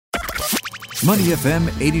Money FM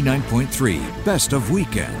 89.3, best of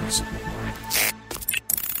weekends.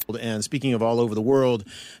 And speaking of all over the world,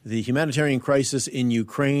 the humanitarian crisis in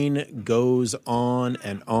Ukraine goes on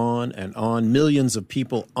and on and on. Millions of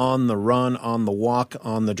people on the run, on the walk,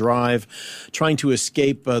 on the drive, trying to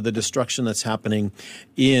escape the destruction that's happening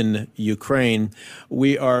in Ukraine.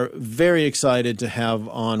 We are very excited to have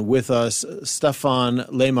on with us Stefan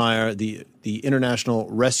Lemeier, the International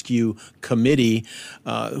Rescue Committee,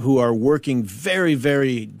 who are working very,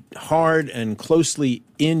 very hard and closely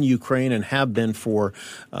in Ukraine and have been for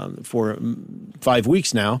 5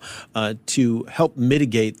 weeks now to help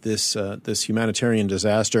mitigate this humanitarian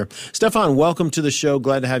disaster. Stefan, welcome to the show.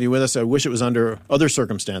 Glad to have you with us. I wish it was under other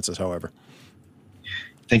circumstances, however.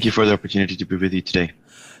 Thank you for the opportunity to be with you today.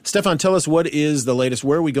 Stefan, tell us what is the latest.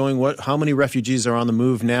 Where are we going? How many refugees are on the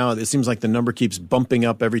move now? It seems like the number keeps bumping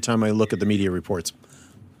up every time I look at the media reports.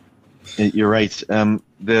 You're right.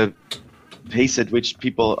 The pace at which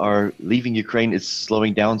people are leaving Ukraine is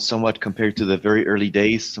slowing down somewhat compared to the very early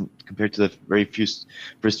days, compared to the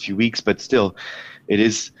first few weeks, but still, it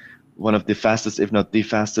is one of the fastest, if not the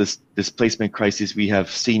fastest, displacement crisis we have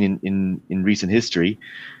seen in recent history.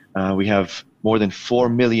 We have more than 4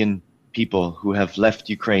 million people who have left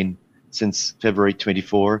Ukraine since February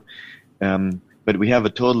 24, but we have a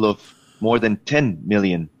total of more than 10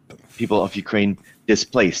 million people of Ukraine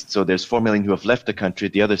displaced. So there's 4 million who have left the country,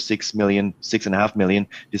 the other 6.5 million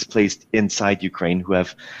displaced inside Ukraine who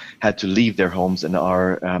have had to leave their homes and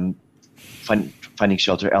are finding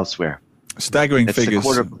shelter elsewhere. Staggering that's figures, a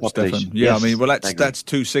quarter of the population. Stefan. Yeah, yes, I mean, well, that's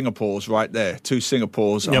two Singapores right there. Two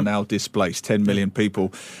Singapores are now displaced, 10 million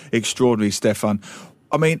people. Extraordinary, Stefan.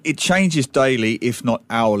 I mean, it changes daily, if not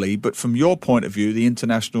hourly, but from your point of view, the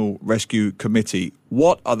International Rescue Committee,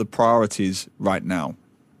 what are the priorities right now?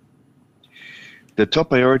 The top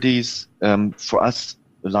priorities for us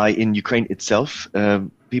lie in Ukraine itself.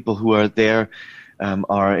 People who are there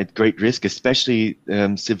are at great risk, especially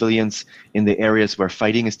civilians in the areas where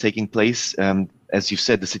fighting is taking place. As you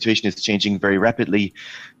said, the situation is changing very rapidly,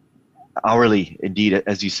 hourly, indeed,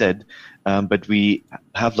 as you said. But we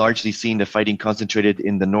have largely seen the fighting concentrated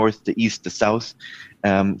in the north, the east, the south.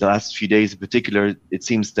 The last few days in particular, it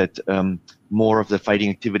seems that more of the fighting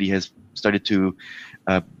activity has started to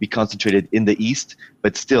be concentrated in the east.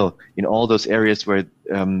 But still, in all those areas where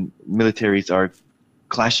militaries are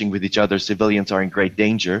clashing with each other, civilians are in great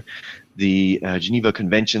danger. The Geneva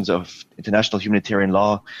Conventions of International Humanitarian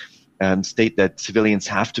Law state that civilians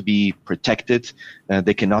have to be protected.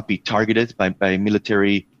 They cannot be targeted by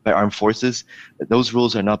armed forces. Those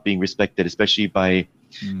rules are not being respected, especially by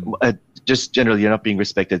just generally are not being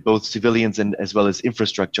respected. Both civilians and as well as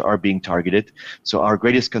infrastructure are being targeted. So our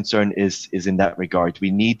greatest concern is in that regard.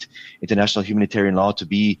 We need international humanitarian law to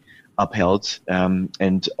be upheld,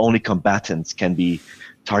 and only combatants can be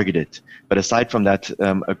targeted. But aside from that,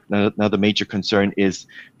 another major concern is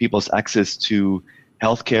people's access to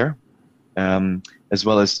healthcare, as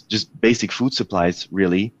well as just basic food supplies,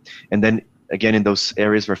 really. And then again, in those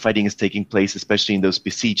areas where fighting is taking place, especially in those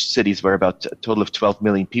besieged cities where about a total of 12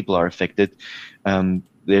 million people are affected,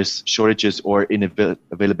 there's shortages or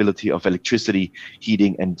inavailability of electricity,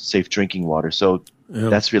 heating, and safe drinking water. So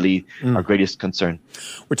that's really our greatest concern.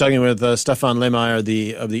 We're talking with Stefan Lemeier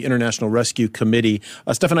of the International Rescue Committee.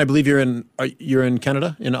 Stefan, I believe you're in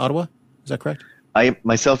Canada, in Ottawa. Is that correct? I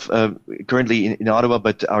myself currently in Ottawa,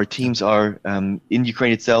 but our teams are in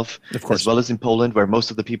Ukraine itself, as well as in Poland, where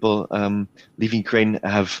most of the people leaving Ukraine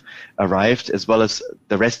have arrived, as well as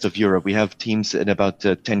the rest of Europe. We have teams in about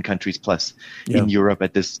 10 countries plus in Europe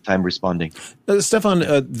at this time responding. Stefan,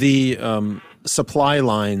 the supply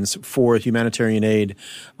lines for humanitarian aid,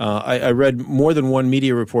 I read more than one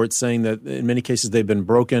media report saying that in many cases they've been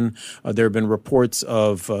broken. There have been reports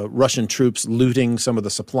of Russian troops looting some of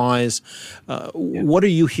the supplies. What are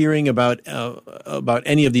you hearing about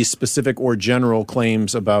any of these specific or general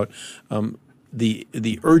claims about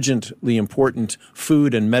the urgently important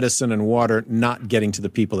food and medicine and water not getting to the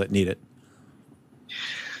people that need it?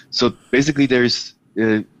 So basically there's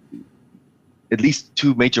at least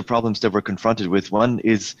two major problems that we're confronted with. One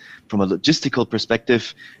is from a logistical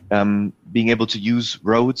perspective, being able to use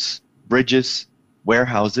roads, bridges,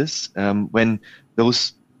 warehouses, when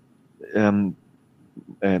those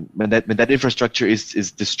when that infrastructure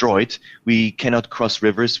is destroyed, we cannot cross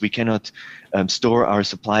rivers, we cannot store our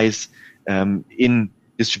supplies in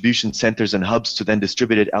distribution centers and hubs to then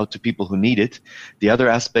distribute it out to people who need it. The other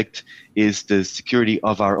aspect is the security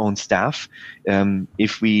of our own staff.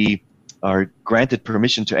 If we are granted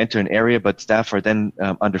permission to enter an area, but staff are then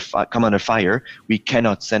come under fire, we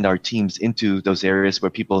cannot send our teams into those areas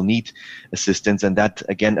where people need assistance, and that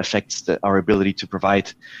again affects our ability to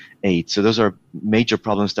provide aid. So those are major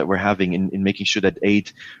problems that we're having in making sure that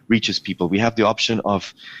aid reaches people. We have the option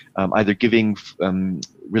of either giving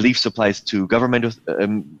relief supplies to government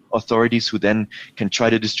authorities who then can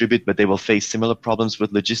try to distribute, but they will face similar problems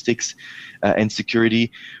with logistics and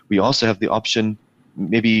security. We also have the option,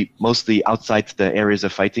 maybe mostly outside the areas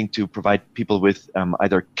of fighting, to provide people with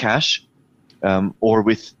either cash or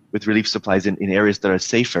with relief supplies in areas that are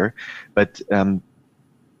safer. But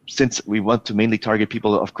since we want to mainly target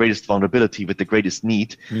people of greatest vulnerability with the greatest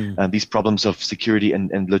need, these problems of security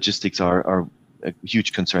and logistics are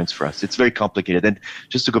huge concerns for us. It's very complicated. And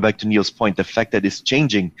just to go back to Neil's point, the fact that it's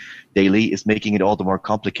changing daily is making it all the more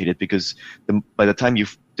complicated, because by the time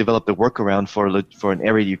you've developed a workaround for an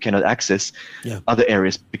area you cannot access, other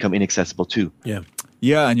areas become inaccessible too.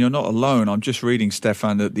 Yeah, and you're not alone. I'm just reading,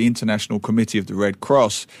 Stefan, that the International Committee of the Red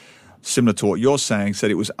Cross, similar to what you're saying, said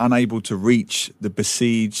it was unable to reach the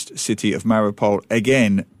besieged city of Mariupol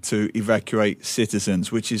again to evacuate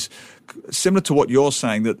citizens, which is similar to what you're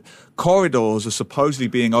saying, that corridors are supposedly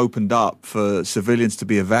being opened up for civilians to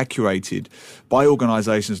be evacuated by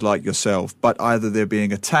organizations like yourself, but either they're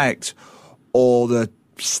being attacked or the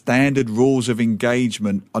standard rules of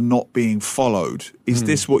engagement are not being followed. Is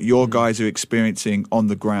this what your guys are experiencing on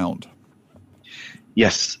the ground?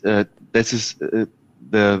 Yes, this is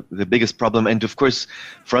the biggest problem. And of course,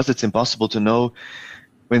 for us, it's impossible to know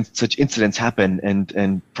when such incidents happen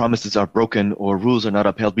and promises are broken or rules are not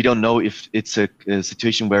upheld. We don't know if it's a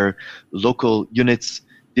situation where local units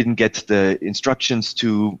didn't get the instructions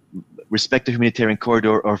to respect the humanitarian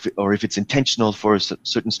corridor, or if it's intentional for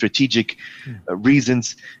certain strategic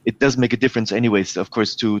reasons. It does make a difference anyways, of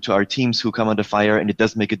course, to our teams who come under fire, and it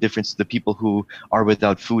does make a difference to the people who are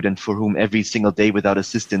without food and for whom every single day without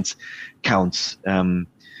assistance counts. Indeed.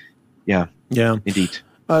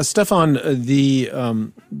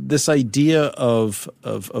 Stefan, this idea of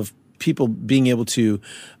people being able to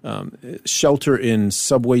shelter in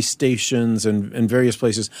subway stations and various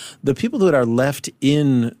places, the people that are left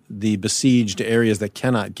in the besieged areas that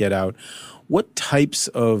cannot get out, what types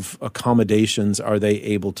of accommodations are they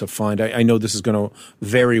able to find? I know this is going to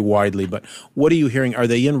vary widely, but what are you hearing? Are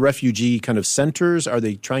they in refugee kind of centers? Are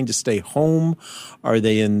they trying to stay home? Are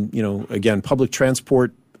they in, again, public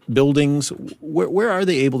transport buildings? Where are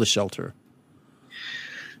they able to shelter?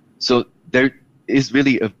 So there is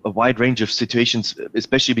really a wide range of situations,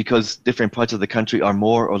 especially because different parts of the country are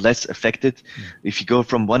more or less affected. If you go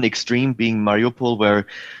from one extreme, being Mariupol, where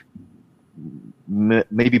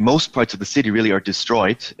maybe most parts of the city really are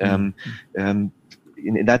destroyed, in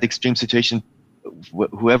that extreme situation,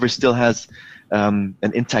 whoever still has an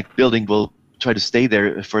intact building will try to stay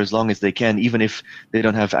there for as long as they can, even if they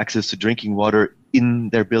don't have access to drinking water in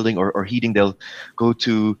their building or heating. They'll go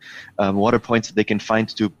to water points that they can find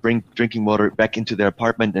to bring drinking water back into their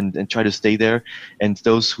apartment and try to stay there. And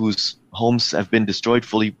those whose homes have been destroyed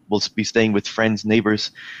fully will be staying with friends,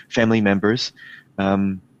 neighbors, family members,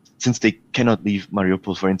 since they cannot leave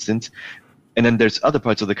Mariupol, for instance. And then there's other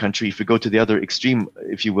parts of the country. If we go to the other extreme,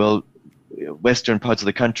 if you will, western parts of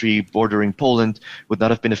the country bordering Poland would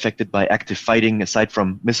not have been affected by active fighting aside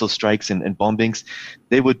from missile strikes and bombings.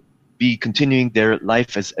 They would be continuing their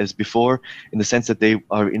life as before, in the sense that they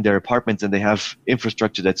are in their apartments and they have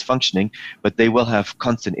infrastructure that's functioning, but they will have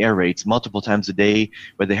constant air raids multiple times a day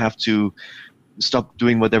where they have to stop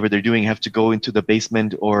doing whatever they're doing, have to go into the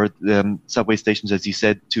basement or the subway stations, as you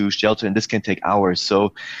said, to shelter, and this can take hours.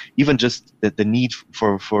 So even just the need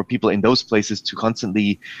for people in those places to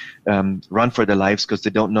constantly run for their lives because they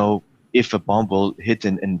don't know if a bomb will hit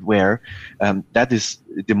and where, that is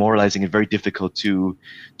demoralizing and very difficult to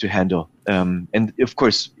handle. And of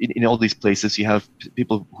course, in all these places, you have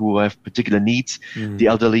people who have particular needs, the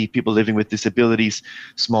elderly, people living with disabilities,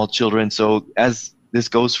 small children. So as this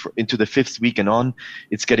goes into the fifth week and on,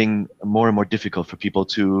 it's getting more and more difficult for people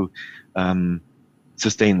to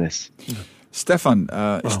sustain this. Stefan,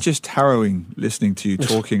 it's just harrowing listening to you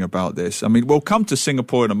talking about this. I mean, we'll come to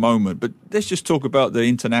Singapore in a moment, but let's just talk about the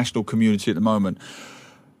international community at the moment.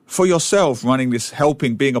 For yourself, running this,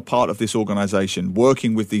 helping, being a part of this organization,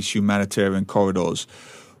 working with these humanitarian corridors,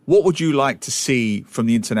 what would you like to see from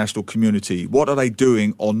the international community? What are they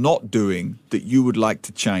doing or not doing that you would like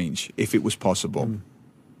to change if it was possible?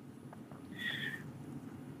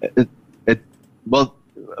 Well,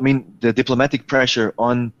 I mean, the diplomatic pressure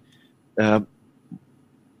on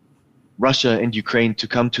Russia and Ukraine to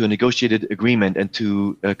come to a negotiated agreement and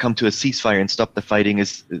to come to a ceasefire and stop the fighting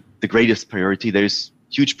is the greatest priority. There's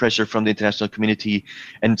huge pressure from the international community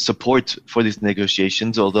and support for these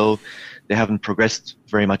negotiations, although they haven't progressed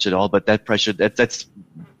very much at all. But that pressure, that's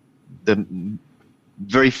the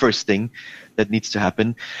very first thing that needs to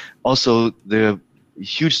happen. Also, the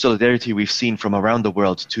huge solidarity we've seen from around the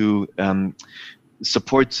world to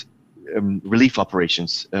support relief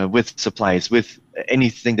operations with supplies, with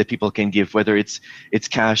anything that people can give, whether it's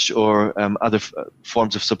cash or other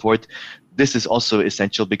forms of support. This is also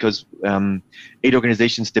essential because aid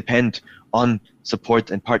organizations depend on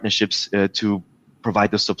support and partnerships to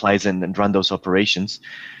provide those supplies and run those operations.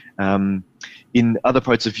 In other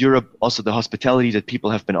parts of Europe, also the hospitality that people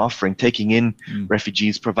have been offering, taking in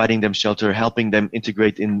refugees, providing them shelter, helping them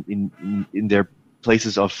integrate in their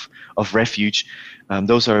places of refuge,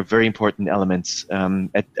 those are very important elements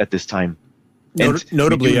at this time.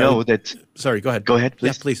 Notably, we know that. Sorry, go ahead. Go ahead,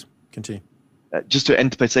 please. Yeah, please continue. Just to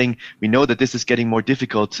end by saying, we know that this is getting more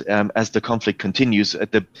difficult as the conflict continues.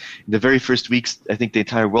 In the very first weeks, I think the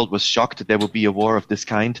entire world was shocked that there would be a war of this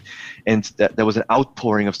kind, and that there was an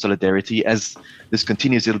outpouring of solidarity. As this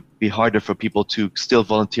continues, it'll be harder for people to still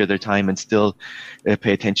volunteer their time and still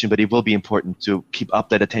pay attention, but it will be important to keep up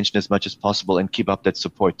that attention as much as possible and keep up that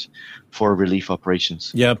support for relief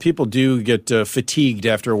operations. Yeah, people do get fatigued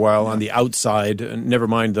after a while on the outside, never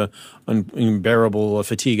mind the unbearable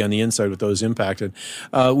fatigue on the inside with those impacted.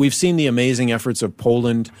 We've seen the amazing efforts of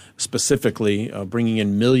Poland specifically, bringing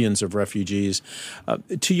in millions of refugees.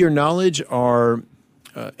 To your knowledge, are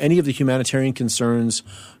any of the humanitarian concerns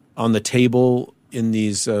on the table in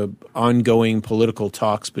these ongoing political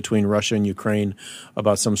talks between Russia and Ukraine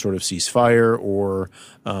about some sort of ceasefire, or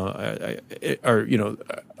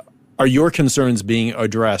are your concerns being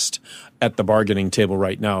addressed at the bargaining table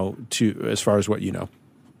right now, as far as what you know?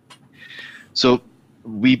 So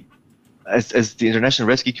we, as the International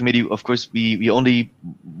Rescue Committee, of course, we only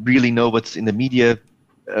really know what's in the media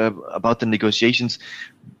about the negotiations.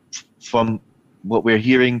 From what we're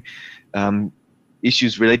hearing,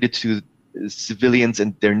 issues related to civilians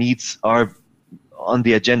and their needs are on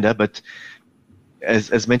the agenda, but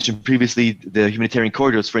as mentioned previously, the humanitarian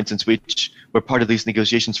corridors, for instance, which were part of these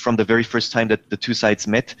negotiations from the very first time that the two sides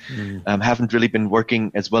met, haven't really been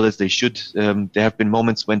working as well as they should. There have been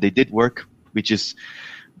moments when they did work, which is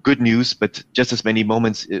good news, but just as many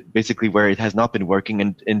moments basically where it has not been working.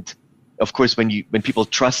 And of course, when people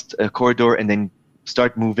trust a corridor and then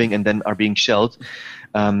start moving and then are being shelled,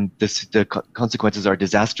 the consequences are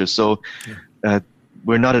disastrous. So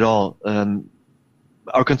we're not at all,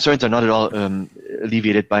 our concerns are not at all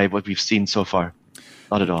alleviated by what we've seen so far.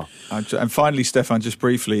 Not at all. And finally, Stefan, just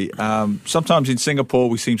briefly, sometimes in Singapore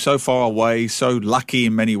we seem so far away, so lucky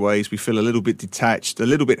in many ways, we feel a little bit detached, a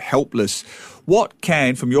little bit helpless. What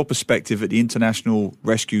can, from your perspective at the International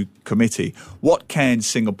Rescue Committee, what can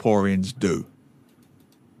Singaporeans do?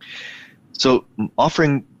 So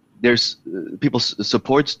offering there's people's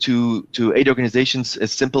support to aid organizations,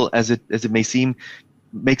 as simple as it may seem,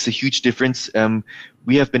 makes a huge difference.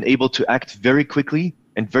 We have been able to act very quickly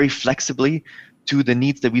and very flexibly to the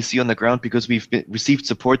needs that we see on the ground because we've received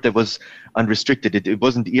support that was unrestricted. It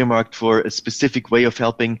wasn't earmarked for a specific way of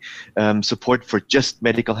helping, support for just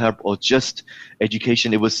medical help or just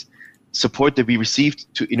education. It was support that we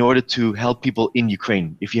received in order to help people in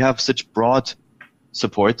Ukraine. If you have such broad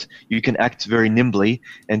support, you can act very nimbly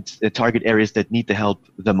and target areas that need the help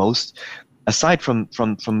the most. Aside from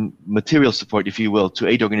material support, if you will, to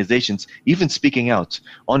aid organizations, even speaking out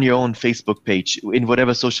on your own Facebook page, in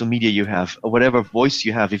whatever social media you have, or whatever voice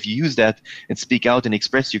you have, if you use that and speak out and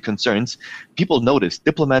express your concerns, people notice,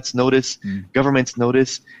 diplomats notice, governments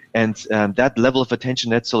notice, and that level of attention,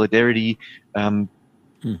 that solidarity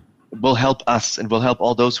will help us and will help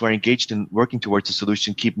all those who are engaged in working towards a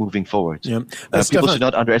solution keep moving forward. Yeah. People should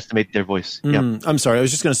not underestimate their voice. I'm sorry. I was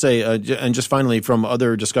just going to say, and just finally from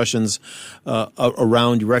other discussions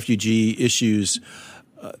around refugee issues,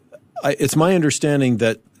 it's my understanding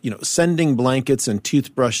that sending blankets and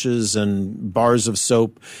toothbrushes and bars of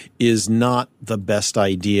soap is not the best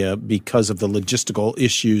idea because of the logistical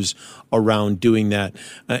issues around doing that.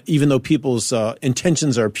 Even though people's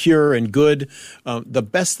intentions are pure and good, the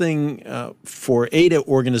best thing for aid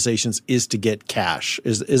organizations is to get cash.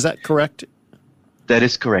 Is that correct? That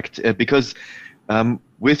is correct. Because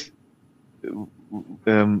with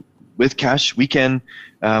cash, we can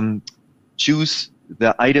choose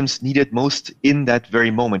the items needed most in that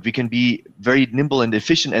very moment. We can be very nimble and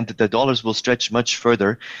efficient, and the dollars will stretch much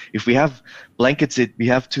further. If we have blankets, we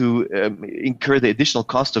have to incur the additional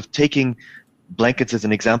cost of taking blankets, as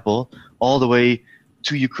an example, all the way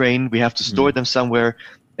to Ukraine. We have to store them somewhere,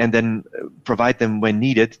 and then provide them when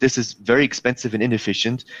needed. This is very expensive and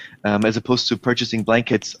inefficient, as opposed to purchasing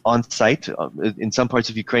blankets on site. In some parts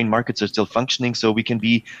of Ukraine, markets are still functioning, so we can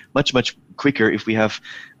be much quicker if we have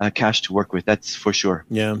cash to work with. That's for sure.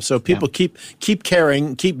 Yeah. So people keep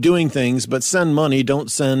caring, keep doing things, but send money. Don't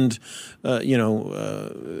send,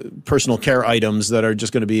 personal care items that are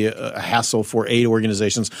just going to be a hassle for aid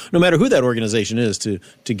organizations, no matter who that organization is, to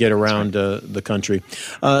get around the country.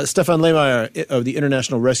 Stefan Lehmeyer of the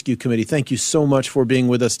International Rescue Committee, thank you so much for being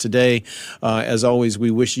with us today. As always,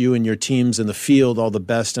 we wish you and your teams in the field all the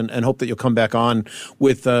best, and hope that you'll come back on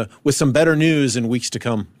with some better news in weeks to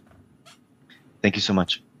come. Thank you so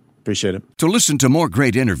much. Appreciate it. To listen to more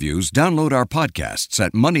great interviews, download our podcasts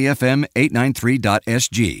at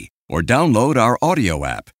moneyfm893.sg or download our audio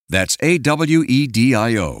app. That's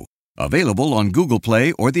AWEDIO. Available on Google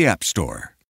Play or the App Store.